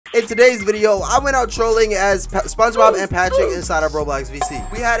in today's video, I went out trolling as Spongebob and Patrick inside of Roblox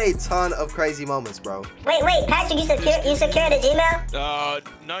VC. We had a ton of crazy moments, bro. Wait, Patrick, you secured the Gmail?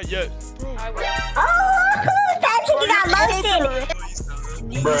 Not yet. Oh, Patrick, you got motion.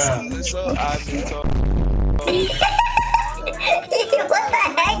 Bruh. So What the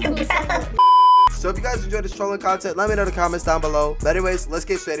heck, bro? So if you guys enjoyed this trolling content, let me know in the comments down below. But anyways, let's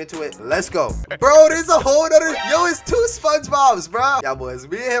get straight into it. Let's go. Bro, there's a whole nother... Yo, it's 2 Spongebobs, bro. Yeah, boys.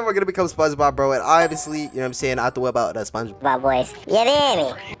 Me and him are going to become Spongebob, bro. And obviously, you know what I'm saying, I have to whip out that Spongebob. Boys. You hear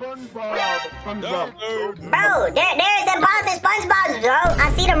me? SpongeBob. Bro, there's imposter Spongebobs, bro.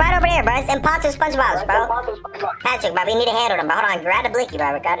 I see them right over there, bro. It's imposter Spongebobs, bro. Patrick, bro, we need to handle them, bro. Hold on. Grab the blicky,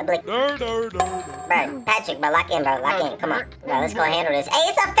 bro. Grab the blicky. Bro, Patrick, bro, lock in, bro. Lock in. Come on. Bro, let's go handle this.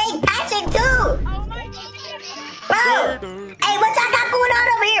 Hey, it's a fake Patrick, too. Bro, hey, what y'all got going on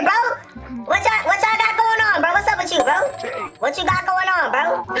over here, bro? What y'all got going on, bro? What's up with you, bro? What you got going on,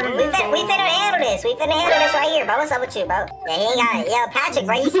 bro? We finna handle this. We finna handle this right here, bro. What's up with you, bro? Yeah, he ain't got. Yo, Patrick,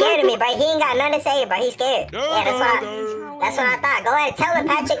 bro, he's scared of me, bro. He ain't got nothing to say, bro. He's scared. Yeah, that's what I thought. Go ahead, tell him,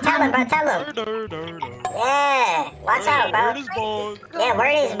 Patrick. Tell him, bro. Tell him. Yeah, watch out, bro. Yeah,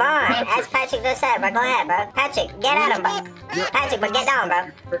 word is born. As Patrick just said, bro. Go ahead, bro. Patrick, get at him, bro. Patrick, bro, get down,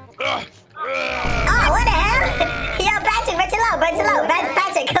 bro. Oh, what the hell? Yo, Patrick, bro, chill out, bro, chill out.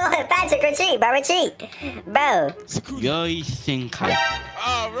 Patrick, come on, Patrick, retreat, bro, retreat. Bro. Yo, Shinkai.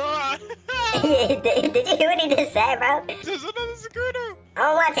 Oh, bro. Did you hear what he just said, bro? There's another scooter. I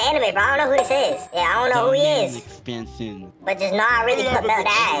don't watch anime, bro. I don't know who this is. Yeah, I don't know who he is. Expansion. But just know I really put belt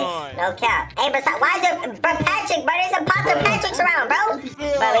ass. No cap. Hey, bro, stop. Why is there, bro, Patrick, bro? There's imposter Patricks around, bro.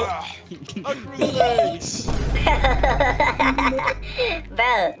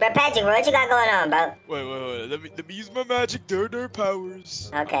 Bro, Patrick, bro, what you got going on, bro? Wait. Let me use my magic Dur powers.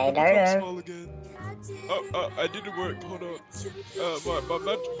 Okay, Dur. Small again. I didn't work. Hold on. My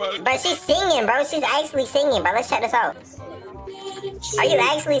magic. But she's singing, bro. She's actually singing, bro. Let's check this out. Are you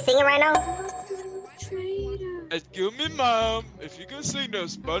actually singing right now? Excuse me, mom. If you can sing the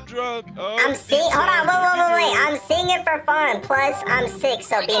SpongeBob. I'm singing. Hold on, wait. I'm singing for fun. Plus, I'm sick,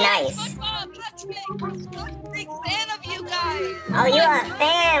 so be nice. I'm a big fan of you guys. Oh, you a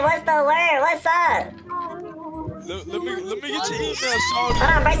fan? What's the word? What's up? Let me get your email, Shawty.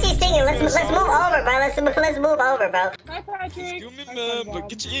 Hold on, bro. She's singing. Let's move over, bro. Let's move over, bro. Excuse me, ma'am.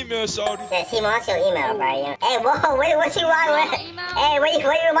 Get your email, Shawty. Yeah, she wants your email, bro. Yeah. Hey, whoa, wait, what you want? Hey, where you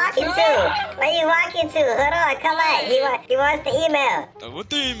walking to? Where you walking to? Hold on, come on. He wants the email. I want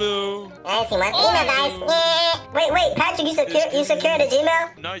the email. Yes, he wants the email, guys. Yeah. Wait, Patrick, you secured the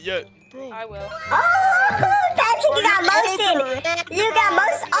Gmail? Not yet. I will. Oh, Patrick, you got motion. You got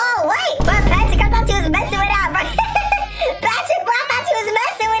motion. Oh, wait, bro, Patrick, I thought you was messing with that, bro. Patrick, bro, I thought you was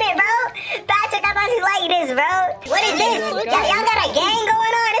messing with it, bro. Patrick, I thought you liked this, bro. What is this? Y'all got a gang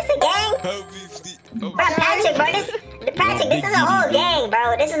going on? This a gang? Bro, Patrick, bro, this is a whole gang,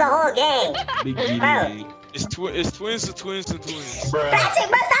 bro. This is a whole gang. Bro. It's twins to twins to twins. Patrick,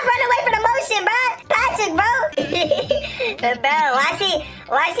 bro, stop running away from the motion, bro. Patrick, bro. Bro,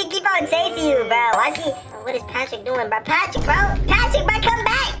 why she keep on chasing you, bro? What is Patrick doing, bro? Patrick, bro, come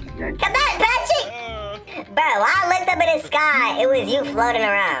back. Come back, Patrick. Bro, I looked up in the sky. It was you floating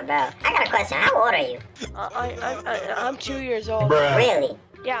around, bro. I got a question. How old are you? I'm 2 years old. Really?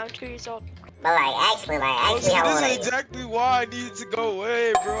 Yeah, I'm 2 years old. But actually, how old are you? This is exactly why I needed to go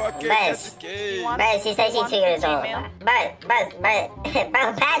away, bro. I can't get the game. Bro, she said she's 2 years old. Bro, Patrick,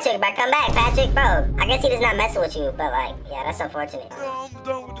 bro, come back, Patrick, bro. I guess he does not mess with you, but yeah, that's unfortunate. Bro, I'm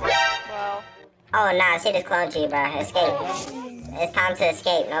done with this. Well. Oh, nah, she just cloned you, bro. Escape. It's time to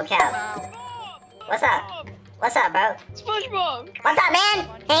escape, no cap. What's up? What's up, bro? SpongeBob. What's up, man?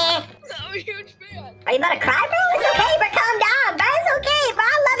 I'm a huge fan. Are you about to cry, bro? It's okay, bro. Calm down, bro. It's okay, bro. I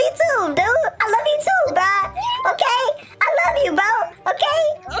love you too, dude. I love you too, bro. Okay? I love you, bro. Okay?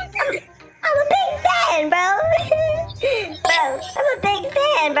 I'm a big fan, bro. Bro, I'm a big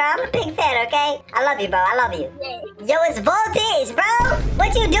fan, bro. I'm a big fan, okay? I love you, bro. I love you. Yo, it's Voltage, bro.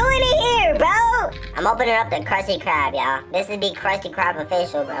 What you doing in here, bro? I'm opening up the Krusty Krab, y'all. This is the Krusty Krab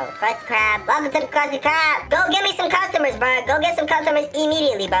official, bro. Krusty Krab. Welcome to the Krusty Krab. Go get me some customers, bro. Go get some customers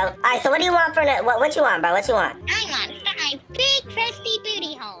immediately, bro. All right, so what do you want for the... What you want, bro? What you want? I want 5 big crusty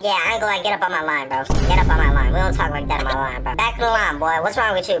booty holes. Yeah, I ain't gonna get up on my line, bro. Get up on my line. We don't talk like that on my line, bro. Back in the line, boy. What's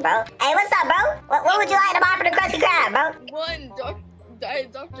wrong with you, bro? Hey, what's up, bro? What would you like to buy for the Krusty Krab, bro? One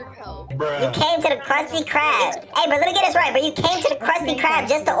Dr. Cow. You came to the Krusty Krab. Hey, bro, let me get this right, bro. You came to the Krusty Krab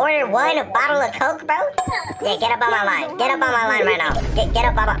just to order one bottle of Coke, bro? Yeah, get up on my line. Get up on my line right now. Get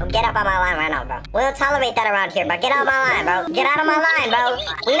up on my line right now, bro. We don't tolerate that around here, bro. Get out of my line, bro. Get out of my line, bro.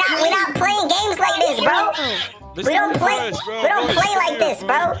 We not playing games like this, bro. We don't play like this,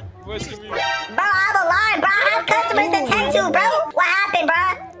 bro. Where's the meal? Bro, I'm alive, bro. I have customers to tend to, bro. What happened,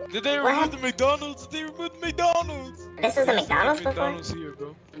 bro? Did they remove the McDonald's? Did they remove the McDonald's? This was a McDonald's before? McDonald's here,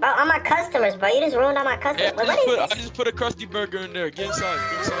 bro. Bro, all my customers, bro. You just ruined all my customers. Hey, Wait, what is I this? just put a crusty burger in there. Get inside.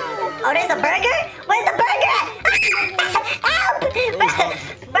 Get inside. Oh, there's a burger? Where's the burger at? Help!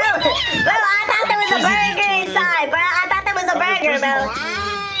 Bro, I thought there was a burger inside, bro. I thought there was a burger, bro.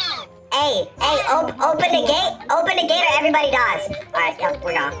 Hey, open the gate. Open the gate or everybody dies. Alright, yo,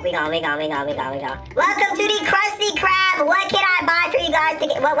 we gone. Welcome to the Krusty Krab. What can I buy for you guys to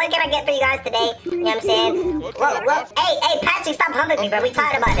get? What can I get for you guys today? You know what I'm saying? Whoa. Hey, Patrick, stop humping me, bro. We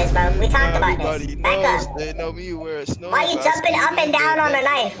talked about this, bro. We talked about this. Back up. They know me wear snow. Why you jumping up and down on the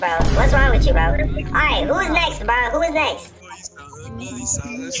knife, bro? What's wrong with you, bro? Alright, who's next, bro? Who is next?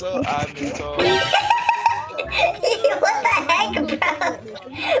 So I've been told. What the heck, bro?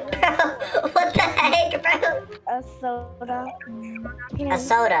 Bro, what the heck, bro? A soda. A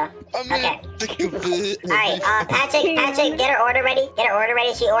soda. Okay. Alright, Patrick, get her order ready.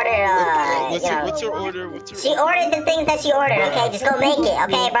 She ordered, What's your order? She ordered the things that she ordered, okay? Just go make it,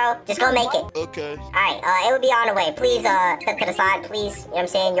 okay, bro? Just go make it. Okay. Alright, it will be on the way. Please, step to the side, please. You know what I'm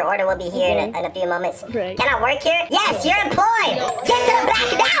saying? Your order will be here in a few moments. Right. Can I work here? Yes, you're employed! Get to the back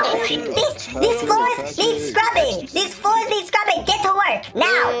now! These floors need scrubbing! These floors need scrubbing! Get to work!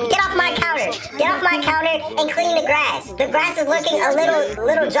 Now! Get off my counter! Get off my counter and clean the grass! The grass is looking a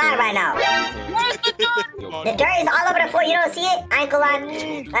little dry right now. The dirt is all over the floor. You don't see it? I ain't gonna lie.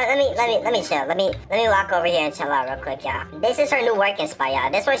 Let me chill. Let me walk over here and chill out real quick, y'all. This is her new working spot,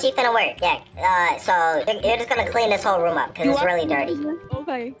 y'all. This is where she finna work. Yeah. So you're just gonna clean this whole room up because it's really dirty.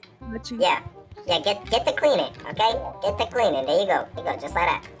 Okay. Yeah. Get to clean it. Okay. Get to clean it. There you go. Just like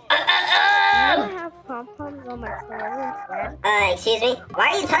that. I don't have pom-poms on my clothes. Excuse me? Why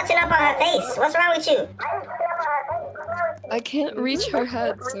are you touching up on her face? What's wrong with you? I can't reach her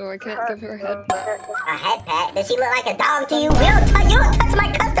head, so I can't give her a head pat. A head pat? Does she look like a dog to you? You don't touch my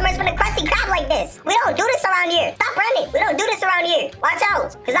customers with a Krusty Krab like this. We don't do this around here. Stop running. We don't do this around here. Watch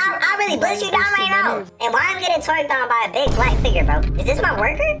out, because I really blitz you down right now. And why I'm getting twerked on by a big black figure, bro? Is this my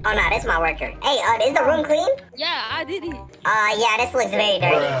worker? Oh, no, this is my worker. Hey, is the room clean? Yeah, I did it. Yeah, this looks very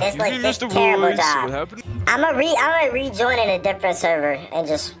dirty. This terrible job. I'm gonna rejoin in a different server and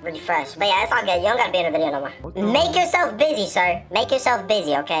just refresh. But yeah, it's all good. You don't gotta be in the video no more. Make yourself busy, sir. Make yourself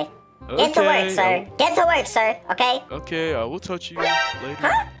busy, okay? Get to work, sir. Get to work, sir. Okay? Okay, I will touch you later.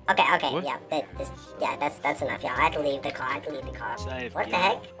 Huh? Okay. What? Yeah, that's enough, y'all. I have to leave the car. What the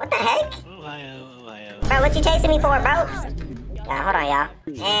heck? What the heck? Bro, what you chasing me for, bro? Yeah, hold on, y'all.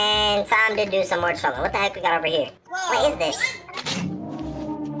 And time to do some more trolling. What the heck we got over here? What is this?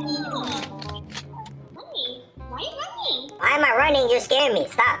 Why am I running? You're scaring me.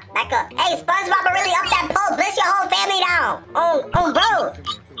 Stop. Back up. Hey, Spongebob really up that pole. Bless your whole family down. Oh, bro.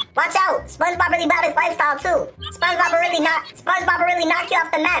 Watch out. Spongebob really about his lifestyle, too. Spongebob really knock you off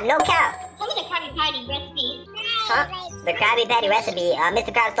the map. No cap. Tell me the Krabby Patty recipe. Huh? The Krabby Patty recipe.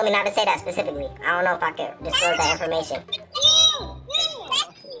 Mr. Krabs told me not to say that specifically. I don't know if I could disclose that information.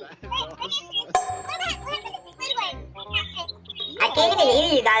 I can't even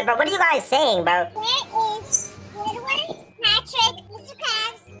hear you guys, bro. What are you guys saying, bro? Where is Squidward, Patrick, Mr.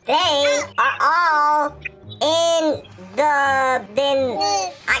 Krabs? They are all in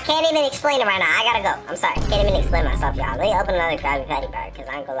I can't even explain it right now. I gotta go. I'm sorry. I can't even explain myself, y'all. Let me open another Krabby Patty, bro, because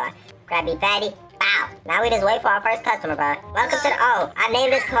I ain't gonna lie. Krabby Patty. Bow. Now we just wait for our first customer, bro. Welcome to the... Oh, I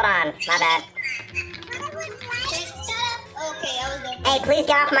named this... Hold on. My bad. Hey, please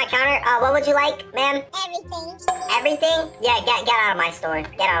get off my counter. What would you like, ma'am? Everything. Everything? Yeah, get out of my store.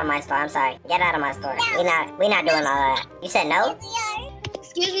 Get out of my store. I'm sorry. Get out of my store. We not doing all that. You said no?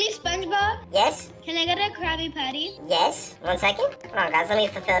 Excuse me, Spongebob? Yes? Can I get a Krabby Patty? Yes? 1 second. Hold on, guys. Let me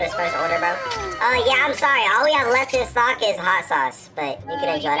fulfill this first order, bro. Yeah, I'm sorry. All we have left in stock is hot sauce, but you can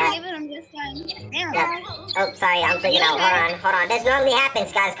enjoy that. I'm just fine. Yep. Oh, sorry. I'm freaking out. Hold on. This normally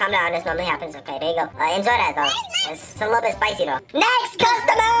happens, guys. Calm down. This normally happens. Okay, there you go. Enjoy that, though. It's a little bit spicy, though. Next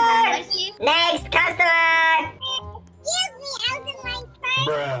customer! Next customer! Excuse me, I was in line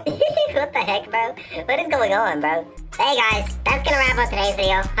first. What the heck, bro? What is going on, bro? Hey, guys. That's gonna wrap up today's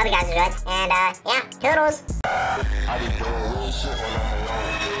video. Hope you guys enjoyed. And, yeah. Toodles.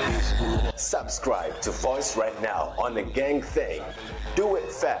 Subscribe to Voice right now on the gang thing. Do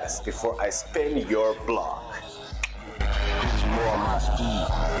it fast before I spin your block.